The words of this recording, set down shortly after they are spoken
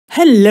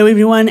Hello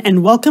everyone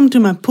and welcome to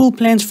my pool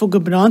plans for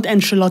Gabranth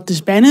and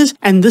Sherlotta's banners,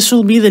 and this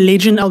will be the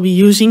legend I'll be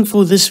using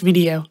for this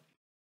video.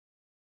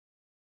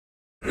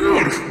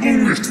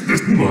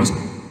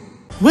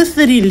 With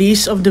the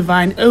release of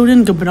Divine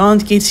Odin,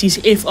 Gabranth gets his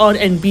FR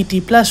and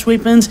BT plus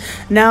weapons.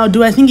 Now,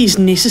 do I think he's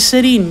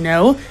necessary?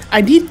 No.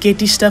 I did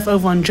get his stuff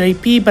over on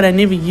JP, but I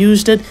never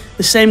used it.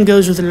 The same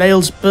goes with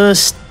Layle's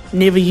burst,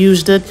 never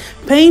used it.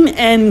 Pain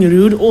and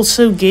Rude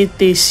also get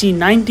their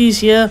C90s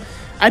here.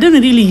 I don't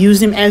really use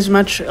them as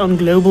much on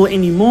global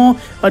anymore,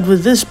 but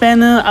with this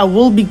banner I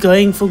will be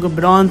going for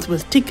Gabranth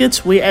with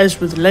tickets, whereas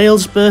with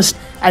Layle's burst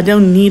I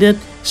don't need it,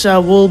 so I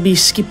will be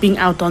skipping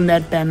out on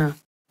that banner.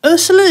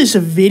 Ursula is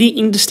a very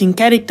interesting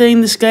character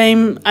in this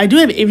game. I do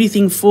have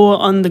everything for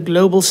on the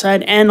global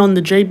side and on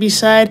the JP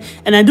side,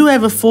 and I do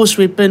have a force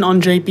weapon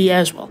on JP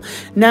as well.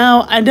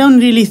 Now, I don't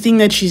really think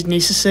that she's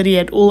necessary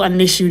at all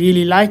unless you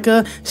really like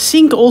her.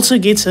 Cinque also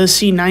gets her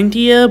C90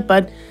 here,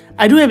 but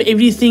I do have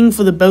everything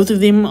for the both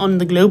of them on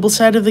the global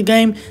side of the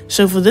game,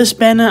 so for this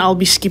banner I'll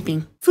be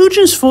skipping.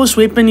 Fujin's force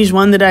weapon is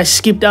one that I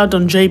skipped out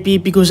on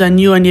JP because I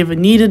knew I never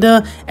needed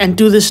her, and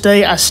to this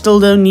day I still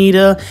don't need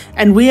her.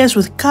 And whereas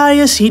with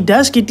Caius, he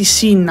does get the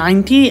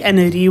C90 and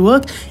a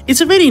rework.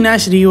 It's a very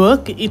nice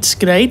rework, it's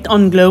great.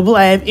 On global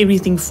I have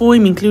everything for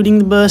him including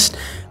the burst,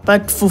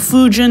 but for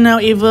Fujin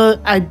however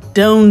I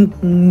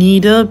don't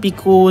need her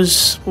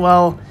because,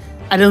 well,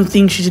 I don't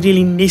think she's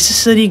really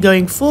necessary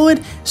going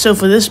forward, so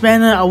for this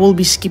banner I will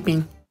be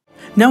skipping.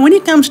 Now when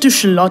it comes to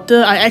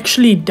Sherlotta, I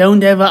actually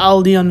don't have a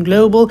Aldi on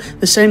global.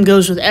 The same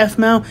goes with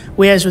FMAO,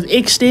 whereas with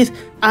Exdeath,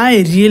 I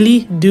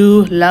really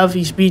do love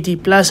his BT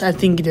plus. I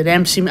think it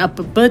ramps him up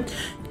a bit.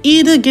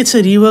 Either gets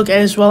a rework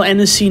as well and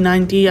a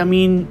C90. I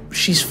mean,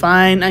 she's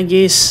fine, I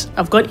guess.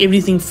 I've got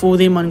everything for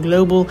them on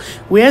global.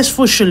 Whereas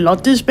for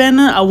Sherlotta's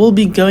banner, I will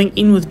be going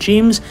in with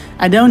gems.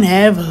 I don't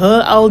have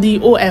her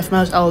Aldi or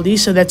FMAO's Aldi,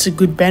 so that's a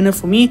good banner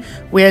for me.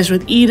 Whereas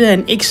with Ida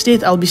and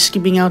Exdeath, I'll be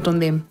skipping out on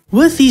them.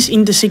 With these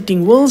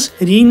intersecting worlds,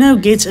 Reno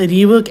gets a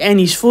rework and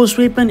his force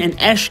weapon, and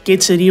Ashe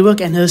gets a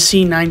rework and her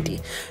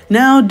C90.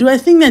 Now, do I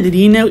think that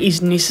Reno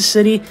is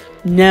necessary?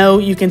 No,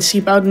 you can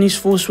skip out on his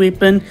force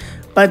weapon.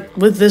 But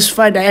with this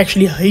fight, I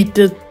actually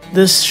hated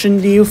this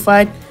Shinryu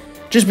fight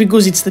just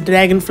because it's the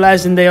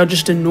dragonflies and they are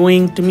just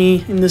annoying to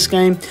me in this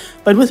game.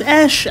 But with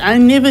Ashe, I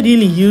never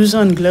really use her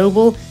on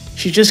global.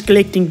 She's just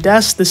collecting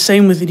dust, the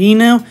same with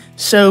Reno.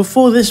 So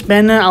for this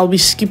banner, I'll be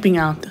skipping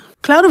out.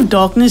 Cloud of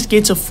Darkness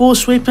gets a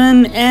force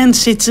weapon and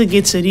Setzer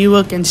gets a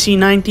rework and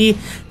C90.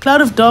 Cloud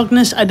of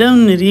Darkness I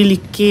don't really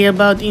care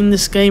about in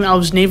this game. I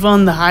was never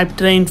on the hype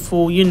train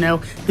for, you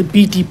know, the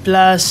BT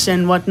plus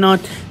and whatnot.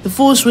 The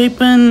force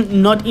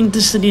weapon, not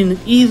interested in it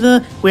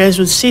either. Whereas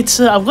with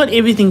Setzer, I've got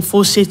everything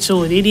for Setzer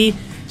already.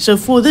 So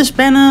for this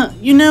banner,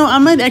 you know, I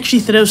might actually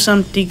throw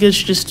some tickets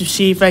just to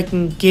see if I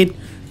can get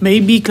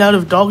maybe Cloud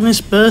of Darkness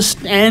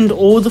burst and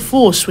or the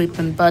force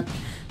weapon, but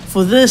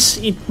for this,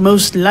 it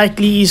most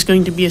likely is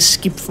going to be a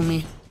skip for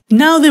me.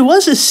 Now, there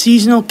was a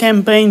seasonal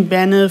campaign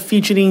banner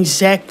featuring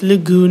Zack,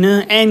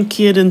 Laguna and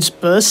Kieran's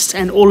bursts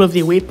and all of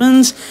their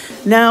weapons.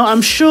 Now,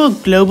 I'm sure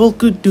Global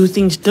could do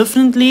things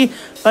differently,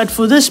 but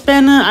for this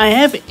banner, I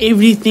have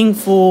everything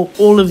for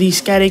all of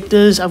these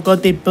characters. I've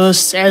got their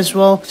bursts as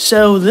well,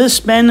 so this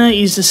banner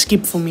is a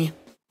skip for me.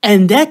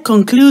 And that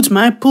concludes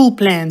my pool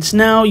plans.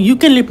 Now you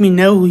can let me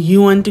know who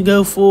you want to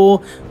go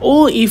for,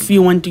 or if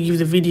you want to give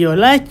the video a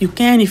like, you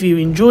can. If you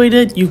enjoyed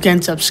it, you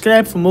can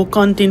subscribe for more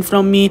content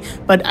from me.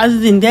 But other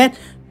than that,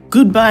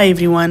 goodbye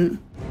everyone.